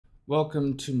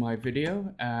Welcome to my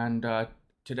video, and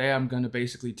today I'm going to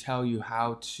basically tell you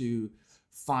how to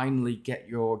finally get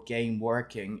your game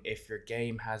working if your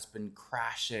game has been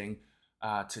crashing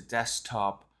to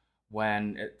desktop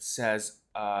when it says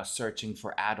searching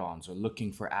for add-ons or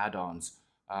looking for add-ons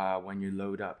when you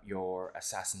load up your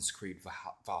Assassin's Creed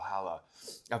Valhalla.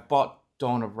 I've bought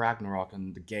Dawn of Ragnarok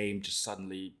and the game just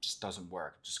suddenly doesn't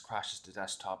work. It just crashes to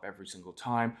desktop every single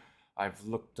time. I've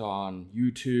looked on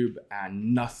YouTube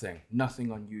and nothing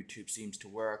on YouTube seems to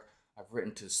work. I've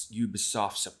written to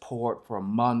Ubisoft support for a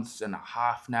month and a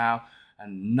half now,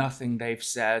 and nothing they've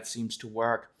said seems to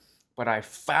work. But I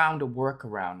found a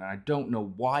workaround, and I don't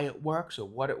know why it works or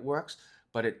what it works,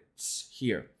 but it's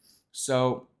here.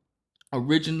 So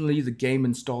originally the game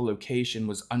install location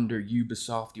was under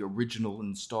Ubisoft, the original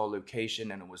install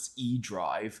location, and it was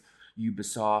eDrive,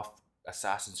 Ubisoft,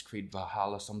 Assassin's Creed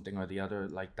Valhalla, something or the other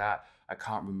like that. I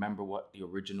can't remember what the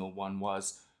original one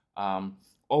was.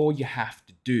 All you have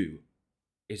to do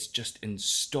is just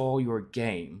install your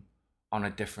game on a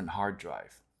different hard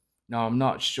drive. Now, I'm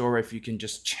not sure if you can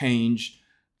just change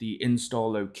the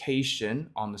install location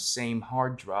on the same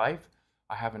hard drive.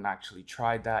 I haven't actually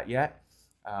tried that yet,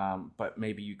 but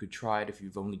maybe you could try it if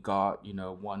you've only got,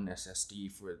 one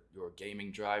SSD for your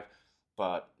gaming drive.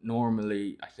 But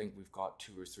normally I think we've got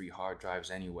 2 or 3 hard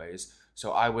drives anyways,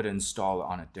 so I would install it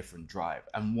on a different drive.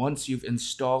 And once you've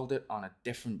installed it on a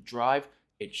different drive,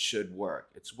 it should work.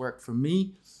 It's worked for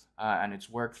me, and it's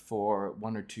worked for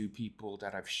 1 or 2 people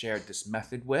that I've shared this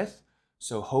method with,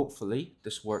 so hopefully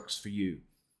this works for you.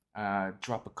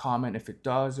 Drop a comment if it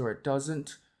does or it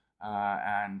doesn't,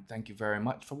 and thank you very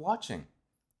much for watching.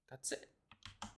 That's it.